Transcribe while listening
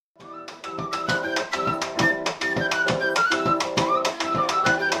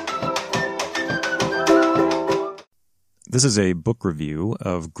This is a book review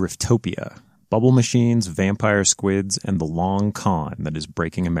of Griftopia, Bubble Machines, Vampire Squids, and the Long Con That Is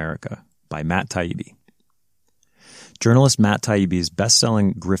Breaking America by Matt Taibbi. Journalist Matt Taibbi's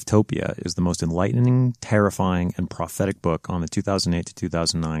best-selling Griftopia is the most enlightening, terrifying, and prophetic book on the 2008 to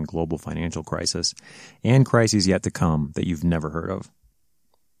 2009 global financial crisis and crises yet to come that you've never heard of.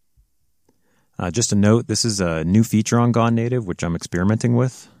 Just a note, this is a new feature on Gone Native, which I'm experimenting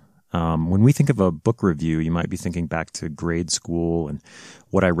with. When we think of a book review, you might be thinking back to grade school and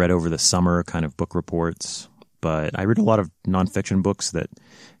what I read over the summer, kind of book reports. But I read a lot of nonfiction books that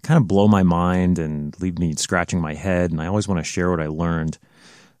kind of blow my mind and leave me scratching my head, and I always want to share what I learned.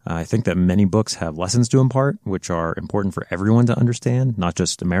 I think that many books have lessons to impart, which are important for everyone to understand, not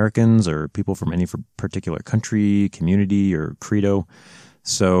just Americans or people from any particular country, community, or credo.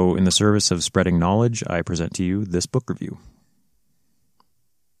 So in the service of spreading knowledge, I present to you this book review.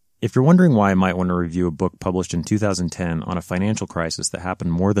 If you're wondering why I might want to review a book published in 2010 on a financial crisis that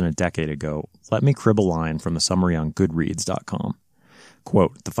happened more than a decade ago, let me crib a line from the summary on Goodreads.com.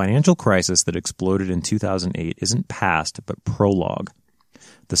 Quote, "The financial crisis that exploded in 2008 isn't past, but prologue.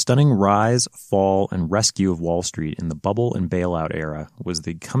 The stunning rise, fall, and rescue of Wall Street in the bubble and bailout era was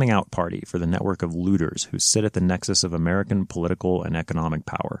the coming out party for the network of looters who sit at the nexus of American political and economic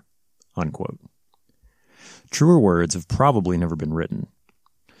power." Unquote. Truer words have probably never been written.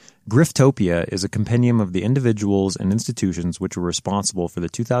 Griftopia is a compendium of the individuals and institutions which were responsible for the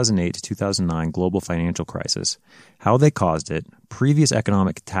 2008 to 2009 global financial crisis, how they caused it, previous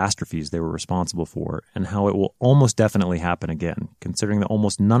economic catastrophes they were responsible for, and how it will almost definitely happen again, considering that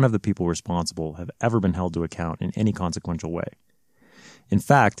almost none of the people responsible have ever been held to account in any consequential way. In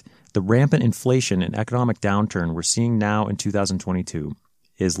fact, the rampant inflation and economic downturn we're seeing now in 2022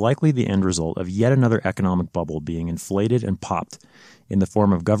 is likely the end result of yet another economic bubble being inflated and popped in the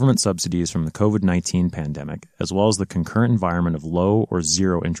form of government subsidies from the COVID-19 pandemic, as well as the concurrent environment of low or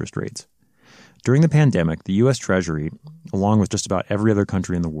zero interest rates. During the pandemic, the U.S. Treasury, along with just about every other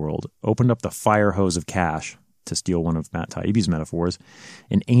country in the world, opened up the fire hose of cash, to steal one of Matt Taibbi's metaphors,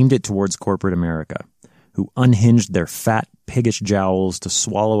 and aimed it towards corporate America, who unhinged their fat, piggish jowls to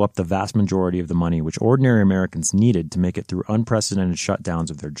swallow up the vast majority of the money which ordinary Americans needed to make it through unprecedented shutdowns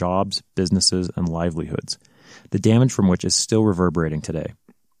of their jobs, businesses, and livelihoods, the damage from which is still reverberating today.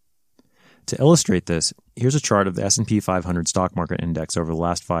 To illustrate this, here's a chart of the S&P 500 stock market index over the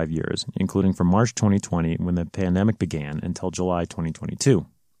last 5 years, including from March 2020, when the pandemic began, until July 2022.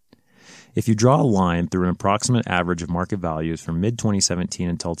 If you draw a line through an approximate average of market values from mid-2017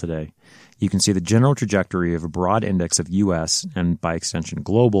 until today, you can see the general trajectory of a broad index of U.S. and, by extension,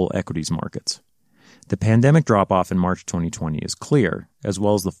 global equities markets. The pandemic drop-off in March 2020 is clear, as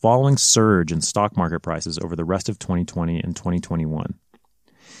well as the following surge in stock market prices over the rest of 2020 and 2021.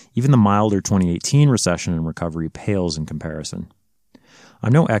 Even the milder 2018 recession and recovery pales in comparison.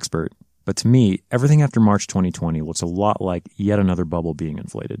 I'm no expert, but to me, everything after March 2020 looks a lot like yet another bubble being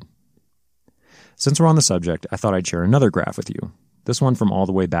inflated. Since we're on the subject, I thought I'd share another graph with you, this one from all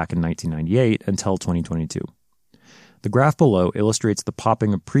the way back in 1998 until 2022. The graph below illustrates the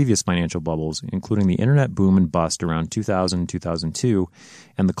popping of previous financial bubbles, including the internet boom and bust around 2000-2002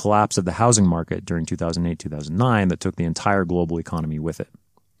 and the collapse of the housing market during 2008-2009 that took the entire global economy with it.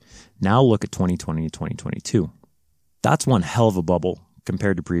 Now look at 2020-2022. That's one hell of a bubble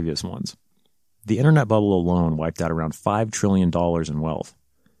compared to previous ones. The internet bubble alone wiped out around $5 trillion in wealth.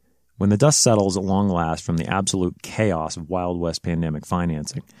 When the dust settles at long last from the absolute chaos of Wild West pandemic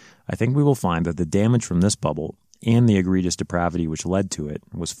financing, I think we will find that the damage from this bubble and the egregious depravity which led to it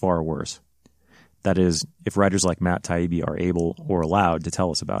was far worse. That is, if writers like Matt Taibbi are able or allowed to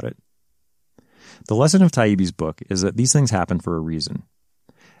tell us about it. The lesson of Taibbi's book is that these things happen for a reason.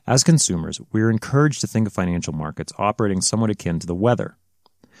 As consumers, we are encouraged to think of financial markets operating somewhat akin to the weather.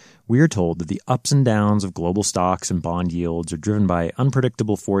 We are told that the ups and downs of global stocks and bond yields are driven by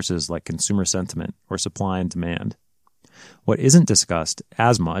unpredictable forces like consumer sentiment or supply and demand. What isn't discussed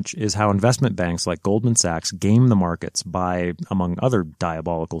as much is how investment banks like Goldman Sachs game the markets by, among other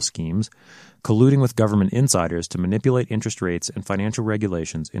diabolical schemes, colluding with government insiders to manipulate interest rates and financial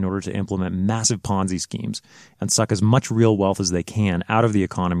regulations in order to implement massive Ponzi schemes and suck as much real wealth as they can out of the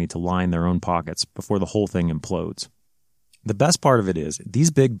economy to line their own pockets before the whole thing implodes. The best part of it is, these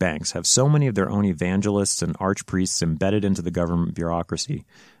big banks have so many of their own evangelists and archpriests embedded into the government bureaucracy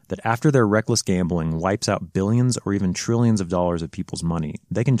that after their reckless gambling wipes out billions or even trillions of dollars of people's money,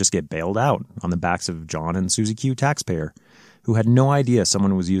 they can just get bailed out on the backs of John and Susie Q taxpayer, who had no idea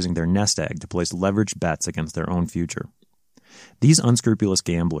someone was using their nest egg to place leveraged bets against their own future. These unscrupulous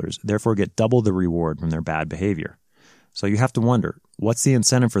gamblers therefore get double the reward from their bad behavior. So you have to wonder, what's the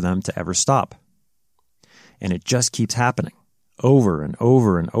incentive for them to ever stop? And it just keeps happening, over and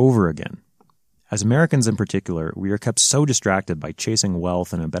over and over again. As Americans in particular, we are kept so distracted by chasing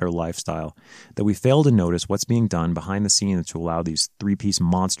wealth and a better lifestyle that we fail to notice what's being done behind the scenes to allow these three-piece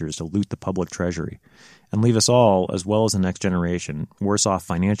monsters to loot the public treasury and leave us all, as well as the next generation, worse off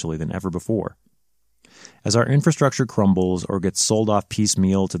financially than ever before. As our infrastructure crumbles or gets sold off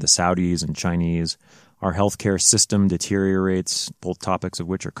piecemeal to the Saudis and Chinese, our healthcare system deteriorates, both topics of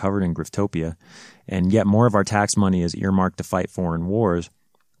which are covered in Griftopia, and yet more of our tax money is earmarked to fight foreign wars,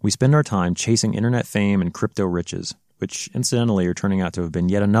 we spend our time chasing internet fame and crypto riches, which incidentally are turning out to have been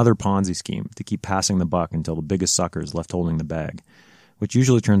yet another Ponzi scheme to keep passing the buck until the biggest sucker is left holding the bag, which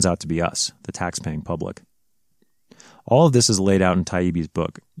usually turns out to be us, the tax-paying public. All of this is laid out in Taibbi's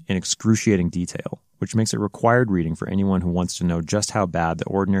book in excruciating detail, which makes it required reading for anyone who wants to know just how bad the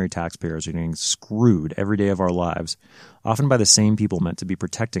ordinary taxpayers are getting screwed every day of our lives, often by the same people meant to be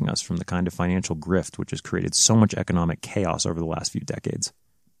protecting us from the kind of financial grift which has created so much economic chaos over the last few decades.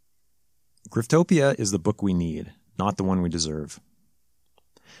 Griftopia is the book we need, not the one we deserve.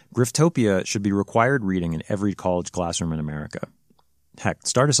 Griftopia should be required reading in every college classroom in America. Heck,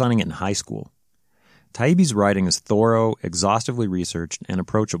 start assigning it in high school. Taibbi's writing is thorough, exhaustively researched, and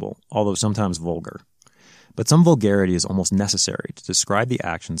approachable, although sometimes vulgar. But some vulgarity is almost necessary to describe the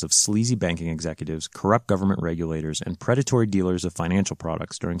actions of sleazy banking executives, corrupt government regulators, and predatory dealers of financial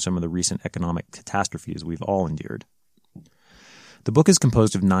products during some of the recent economic catastrophes we've all endured. The book is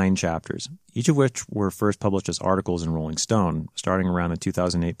composed of 9 chapters, each of which were first published as articles in Rolling Stone, starting around the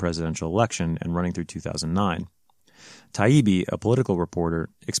 2008 presidential election and running through 2009. Taibbi, a political reporter,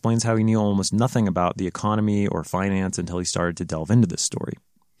 explains how he knew almost nothing about the economy or finance until he started to delve into this story.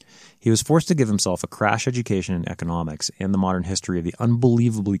 He was forced to give himself a crash education in economics and the modern history of the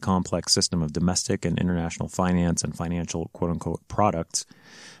unbelievably complex system of domestic and international finance and financial quote-unquote products,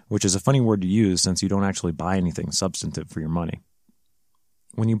 which is a funny word to use since you don't actually buy anything substantive for your money.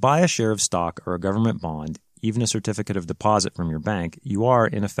 When you buy a share of stock or a government bond, even a certificate of deposit from your bank, you are,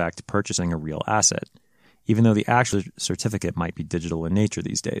 in effect, purchasing a real asset, even though the actual certificate might be digital in nature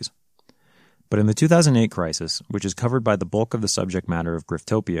these days. But in the 2008 crisis, which is covered by the bulk of the subject matter of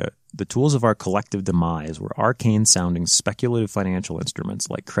Griftopia, the tools of our collective demise were arcane-sounding speculative financial instruments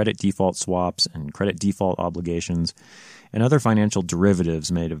like credit default swaps and credit default obligations and other financial derivatives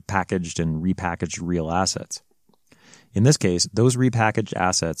made of packaged and repackaged real assets. In this case, those repackaged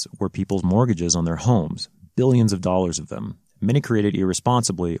assets were people's mortgages on their homes, billions of dollars of them, many created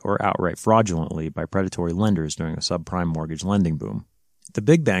irresponsibly or outright fraudulently by predatory lenders during a subprime mortgage lending boom. The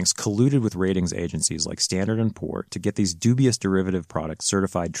big banks colluded with ratings agencies like Standard & Poor's to get these dubious derivative products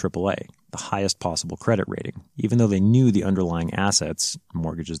certified AAA, the highest possible credit rating, even though they knew the underlying assets,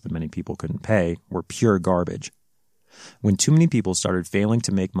 mortgages that many people couldn't pay, were pure garbage. When too many people started failing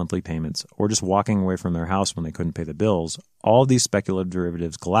to make monthly payments or just walking away from their house when they couldn't pay the bills, all of these speculative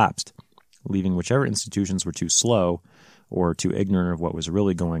derivatives collapsed, leaving whichever institutions were too slow or too ignorant of what was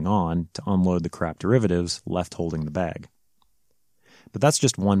really going on to unload the crap derivatives left holding the bag. But that's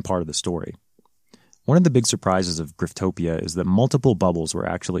just one part of the story. One of the big surprises of Griftopia is that multiple bubbles were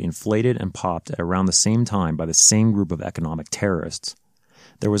actually inflated and popped at around the same time by the same group of economic terrorists.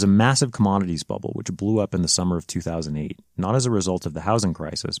 There was a massive commodities bubble which blew up in the summer of 2008, not as a result of the housing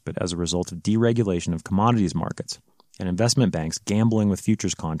crisis, but as a result of deregulation of commodities markets and investment banks gambling with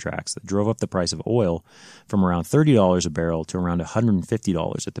futures contracts that drove up the price of oil from around $30 a barrel to around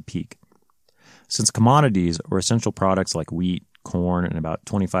 $150 at the peak. Since commodities, or essential products like wheat, corn, and about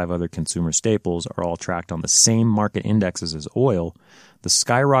 25 other consumer staples, are all tracked on the same market indexes as oil, the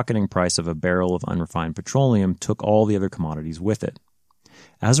skyrocketing price of a barrel of unrefined petroleum took all the other commodities with it.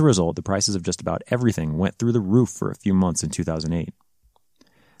 As a result, the prices of just about everything went through the roof for a few months in 2008.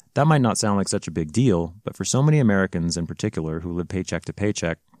 That might not sound like such a big deal, but for so many Americans in particular who live paycheck to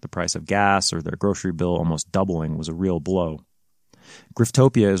paycheck, the price of gas or their grocery bill almost doubling was a real blow.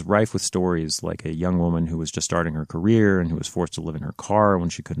 Griftopia is rife with stories like a young woman who was just starting her career and who was forced to live in her car when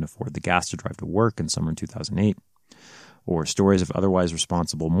she couldn't afford the gas to drive to work in summer 2008. Or stories of otherwise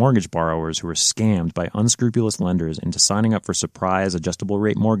responsible mortgage borrowers who were scammed by unscrupulous lenders into signing up for surprise adjustable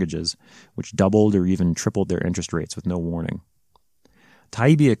rate mortgages, which doubled or even tripled their interest rates with no warning.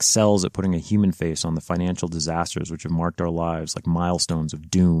 Taibbi excels at putting a human face on the financial disasters which have marked our lives like milestones of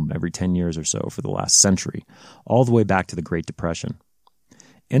doom every 10 years or so for the last century, all the way back to the Great Depression.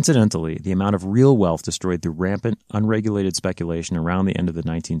 Incidentally, the amount of real wealth destroyed through rampant, unregulated speculation around the end of the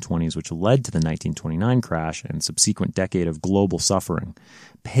 1920s, which led to the 1929 crash and subsequent decade of global suffering,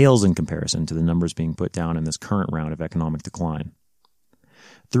 pales in comparison to the numbers being put down in this current round of economic decline.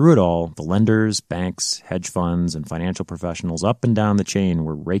 Through it all, the lenders, banks, hedge funds, and financial professionals up and down the chain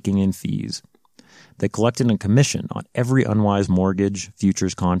were raking in fees. They collected a commission on every unwise mortgage,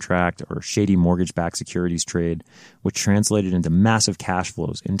 futures contract, or shady mortgage-backed securities trade, which translated into massive cash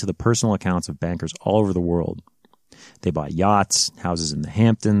flows into the personal accounts of bankers all over the world. They bought yachts, houses in the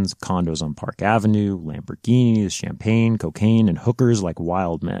Hamptons, condos on Park Avenue, Lamborghinis, champagne, cocaine, and hookers like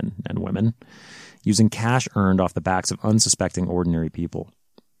wild men and women, using cash earned off the backs of unsuspecting ordinary people.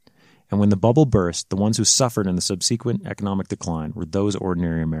 And when the bubble burst, the ones who suffered in the subsequent economic decline were those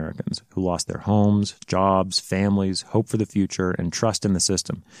ordinary Americans who lost their homes, jobs, families, hope for the future, and trust in the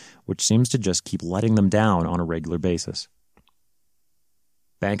system, which seems to just keep letting them down on a regular basis.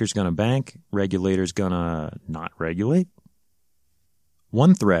 Bankers gonna bank, regulators gonna not regulate?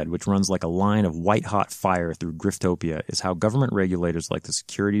 One thread which runs like a line of white-hot fire through Griftopia is how government regulators like the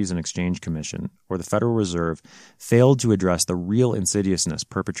Securities and Exchange Commission or the Federal Reserve failed to address the real insidiousness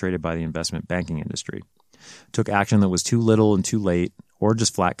perpetrated by the investment banking industry, took action that was too little and too late, or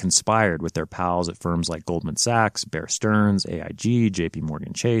just flat conspired with their pals at firms like Goldman Sachs, Bear Stearns, AIG, JP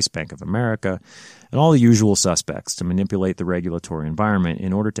Morgan Chase, Bank of America, and all the usual suspects to manipulate the regulatory environment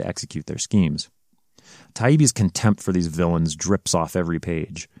in order to execute their schemes. Taibbi's contempt for these villains drips off every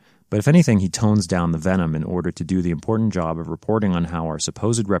page, but if anything, he tones down the venom in order to do the important job of reporting on how our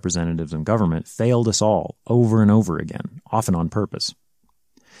supposed representatives in government failed us all over and over again, often on purpose.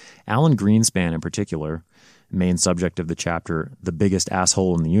 Alan Greenspan, in particular, main subject of the chapter, The Biggest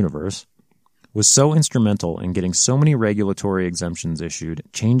Asshole in the Universe, was so instrumental in getting so many regulatory exemptions issued,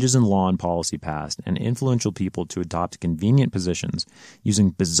 changes in law and policy passed, and influential people to adopt convenient positions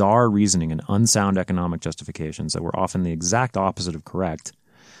using bizarre reasoning and unsound economic justifications that were often the exact opposite of correct.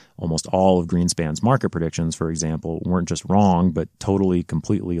 Almost all of Greenspan's market predictions, for example, weren't just wrong, but totally,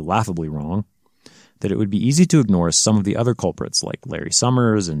 completely, laughably wrong, that it would be easy to ignore some of the other culprits like Larry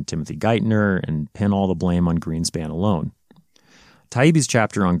Summers and Timothy Geithner and pin all the blame on Greenspan alone. Taibbi's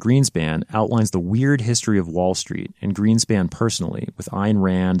chapter on Greenspan outlines the weird history of Wall Street and Greenspan personally, with Ayn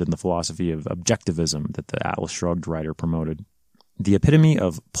Rand and the philosophy of objectivism that the Atlas Shrugged writer promoted. The epitome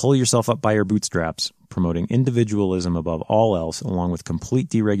of pull yourself up by your bootstraps, promoting individualism above all else along with complete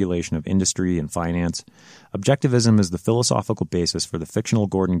deregulation of industry and finance. Objectivism is the philosophical basis for the fictional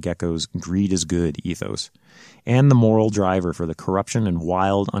Gordon Gekko's greed is good ethos, and the moral driver for the corruption and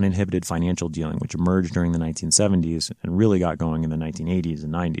wild, uninhibited financial dealing which emerged during the 1970s and really got going in the 1980s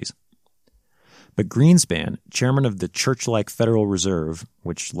and 90s. But Greenspan, chairman of the church-like Federal Reserve,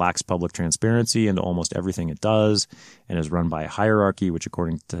 which lacks public transparency into almost everything it does, and is run by a hierarchy which,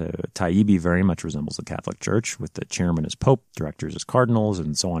 according to Taibbi, very much resembles the Catholic Church, with the chairman as pope, directors as cardinals,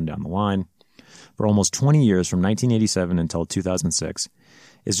 and so on down the line, for almost 20 years from 1987 until 2006,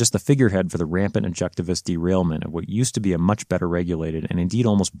 is just the figurehead for the rampant objectivist derailment of what used to be a much better regulated and indeed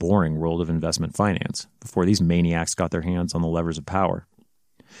almost boring world of investment finance, before these maniacs got their hands on the levers of power.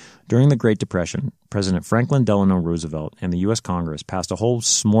 During the Great Depression, President Franklin Delano Roosevelt and the U.S. Congress passed a whole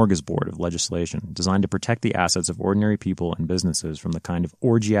smorgasbord of legislation designed to protect the assets of ordinary people and businesses from the kind of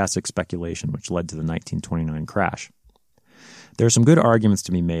orgiastic speculation which led to the 1929 crash. There are some good arguments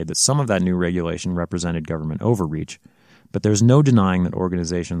to be made that some of that new regulation represented government overreach, but there's no denying that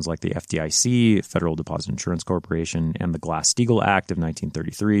organizations like the FDIC, Federal Deposit Insurance Corporation, and the Glass-Steagall Act of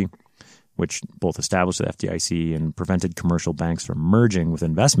 1933, which both established the FDIC and prevented commercial banks from merging with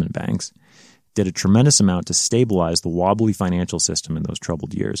investment banks, did a tremendous amount to stabilize the wobbly financial system in those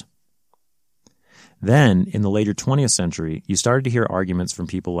troubled years. Then, in the later 20th century, you started to hear arguments from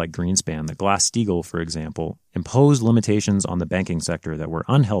people like Greenspan that Glass-Steagall, for example, imposed limitations on the banking sector that were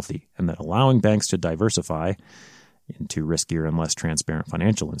unhealthy and that allowing banks to diversify into riskier and less transparent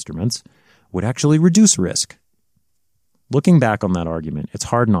financial instruments would actually reduce risk. Looking back on that argument, it's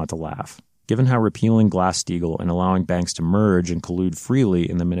hard not to laugh, given how repealing Glass-Steagall and allowing banks to merge and collude freely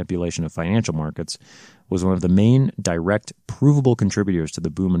in the manipulation of financial markets was one of the main, direct, provable contributors to the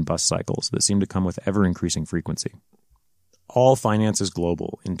boom and bust cycles that seem to come with ever-increasing frequency. All finance is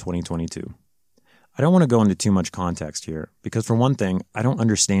global in 2022. I don't want to go into too much context here, because for one thing, I don't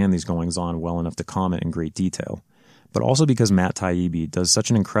understand these goings-on well enough to comment in great detail, but also because Matt Taibbi does such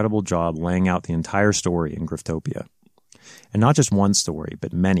an incredible job laying out the entire story in Griftopia. And not just one story,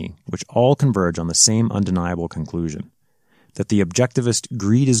 but many, which all converge on the same undeniable conclusion, that the objectivist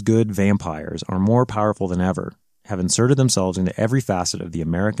greed-is-good vampires are more powerful than ever, have inserted themselves into every facet of the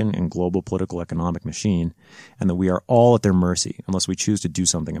American and global political economic machine, and that we are all at their mercy unless we choose to do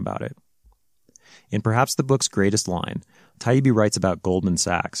something about it. In perhaps the book's greatest line, Taibbi writes about Goldman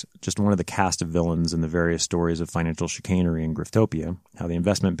Sachs, just one of the cast of villains in the various stories of financial chicanery in Griftopia, how the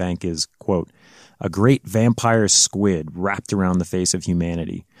investment bank is, quote, a great vampire squid wrapped around the face of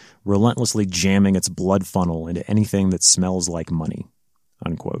humanity, relentlessly jamming its blood funnel into anything that smells like money,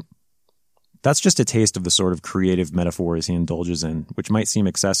 unquote. That's just a taste of the sort of creative metaphors he indulges in, which might seem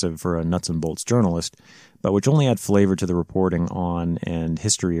excessive for a nuts and bolts journalist, but which only add flavor to the reporting on and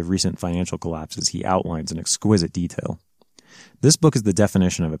history of recent financial collapses he outlines in exquisite detail. This book is the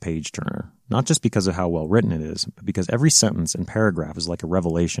definition of a page-turner, not just because of how well written it is, but because every sentence and paragraph is like a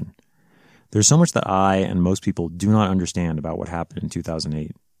revelation. There's so much that I and most people do not understand about what happened in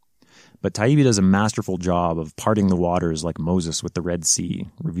 2008. But Taibbi does a masterful job of parting the waters like Moses with the Red Sea,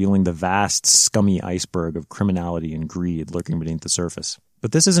 revealing the vast, scummy iceberg of criminality and greed lurking beneath the surface.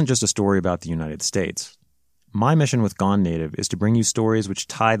 But this isn't just a story about the United States. My mission with Gone Native is to bring you stories which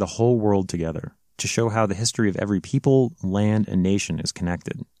tie the whole world together, to show how the history of every people, land, and nation is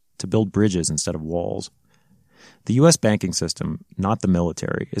connected, to build bridges instead of walls. The U.S. banking system, not the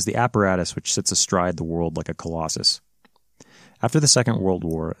military, is the apparatus which sits astride the world like a colossus. After the Second World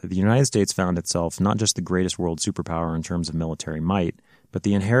War, the United States found itself not just the greatest world superpower in terms of military might, but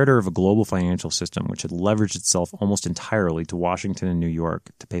the inheritor of a global financial system which had leveraged itself almost entirely to Washington and New York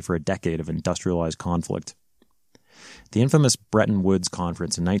to pay for a decade of industrialized conflict. The infamous Bretton Woods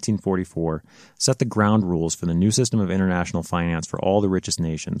Conference in 1944 set the ground rules for the new system of international finance for all the richest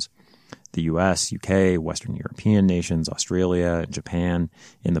nations, the US, UK, Western European nations, Australia, and Japan,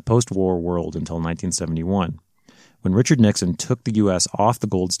 in the post-war world until 1971. When Richard Nixon took the U.S. off the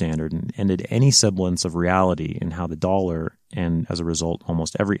gold standard and ended any semblance of reality in how the dollar, and as a result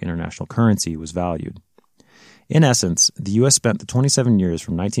almost every international currency, was valued. In essence, the U.S. spent the 27 years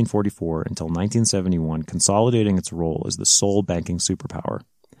from 1944 until 1971 consolidating its role as the sole banking superpower.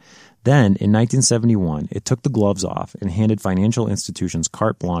 Then, in 1971, it took the gloves off and handed financial institutions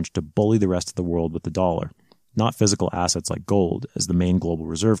carte blanche to bully the rest of the world with the dollar, not physical assets like gold, as the main global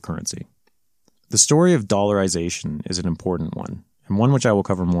reserve currency. The story of dollarization is an important one, and one which I will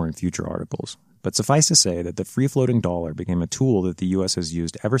cover more in future articles. But suffice to say that the free-floating dollar became a tool that the U.S. has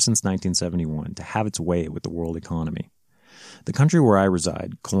used ever since 1971 to have its way with the world economy. The country where I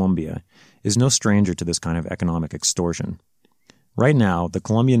reside, Colombia, is no stranger to this kind of economic extortion. Right now, the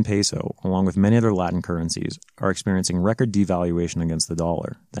Colombian peso, along with many other Latin currencies, are experiencing record devaluation against the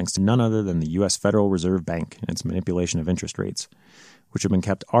dollar, thanks to none other than the U.S. Federal Reserve Bank and its manipulation of interest rates, which have been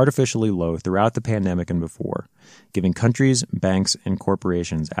kept artificially low throughout the pandemic and before, giving countries, banks, and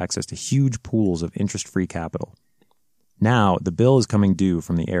corporations access to huge pools of interest-free capital. Now, the bill is coming due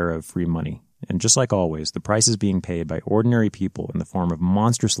from the era of free money, and just like always, the price is being paid by ordinary people in the form of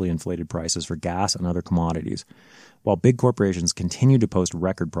monstrously inflated prices for gas and other commodities, while big corporations continue to post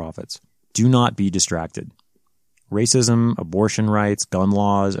record profits. Do not be distracted. Racism, abortion rights, gun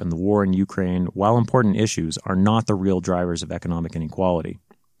laws, and the war in Ukraine, while important issues, are not the real drivers of economic inequality.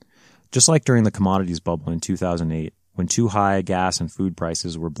 Just like during the commodities bubble in 2008, when too high gas and food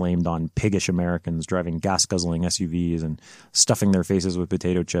prices were blamed on piggish Americans driving gas-guzzling SUVs and stuffing their faces with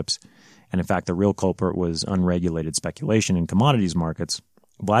potato chips, and in fact the real culprit was unregulated speculation in commodities markets,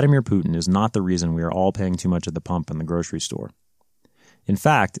 Vladimir Putin is not the reason we are all paying too much at the pump in the grocery store. In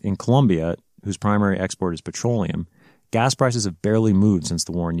fact, in Colombia, whose primary export is petroleum, gas prices have barely moved since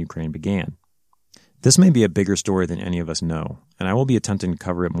the war in Ukraine began. This may be a bigger story than any of us know, and I will be attempting to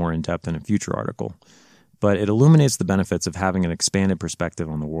cover it more in depth in a future article, but it illuminates the benefits of having an expanded perspective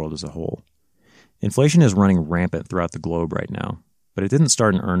on the world as a whole. Inflation is running rampant throughout the globe right now, but it didn't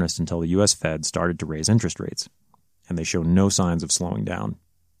start in earnest until the U.S. Fed started to raise interest rates, and they show no signs of slowing down.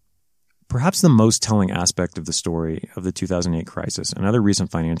 Perhaps the most telling aspect of the story of the 2008 crisis and other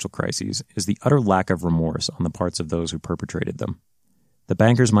recent financial crises is the utter lack of remorse on the parts of those who perpetrated them. The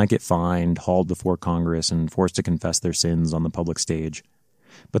bankers might get fined, hauled before Congress, and forced to confess their sins on the public stage.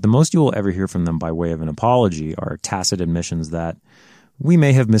 But the most you will ever hear from them by way of an apology are tacit admissions that we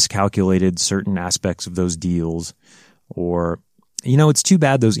may have miscalculated certain aspects of those deals, or, it's too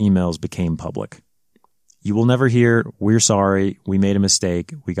bad those emails became public. You will never hear, we're sorry, we made a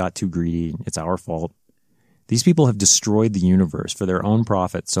mistake, we got too greedy, it's our fault. These people have destroyed the universe for their own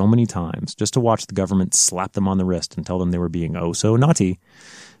profit so many times just to watch the government slap them on the wrist and tell them they were being oh so naughty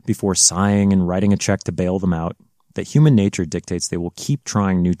before sighing and writing a check to bail them out, that human nature dictates they will keep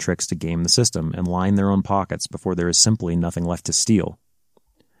trying new tricks to game the system and line their own pockets before there is simply nothing left to steal.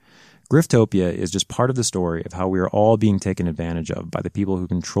 Griftopia is just part of the story of how we are all being taken advantage of by the people who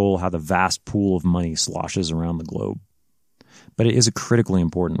control how the vast pool of money sloshes around the globe. But it is a critically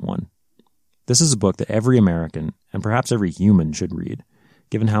important one. This is a book that every American, and perhaps every human, should read,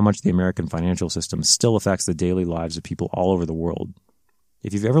 given how much the American financial system still affects the daily lives of people all over the world.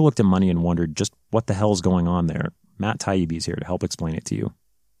 If you've ever looked at money and wondered just what the hell is going on there, Matt Taibbi is here to help explain it to you.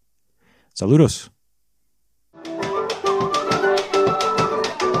 Saludos!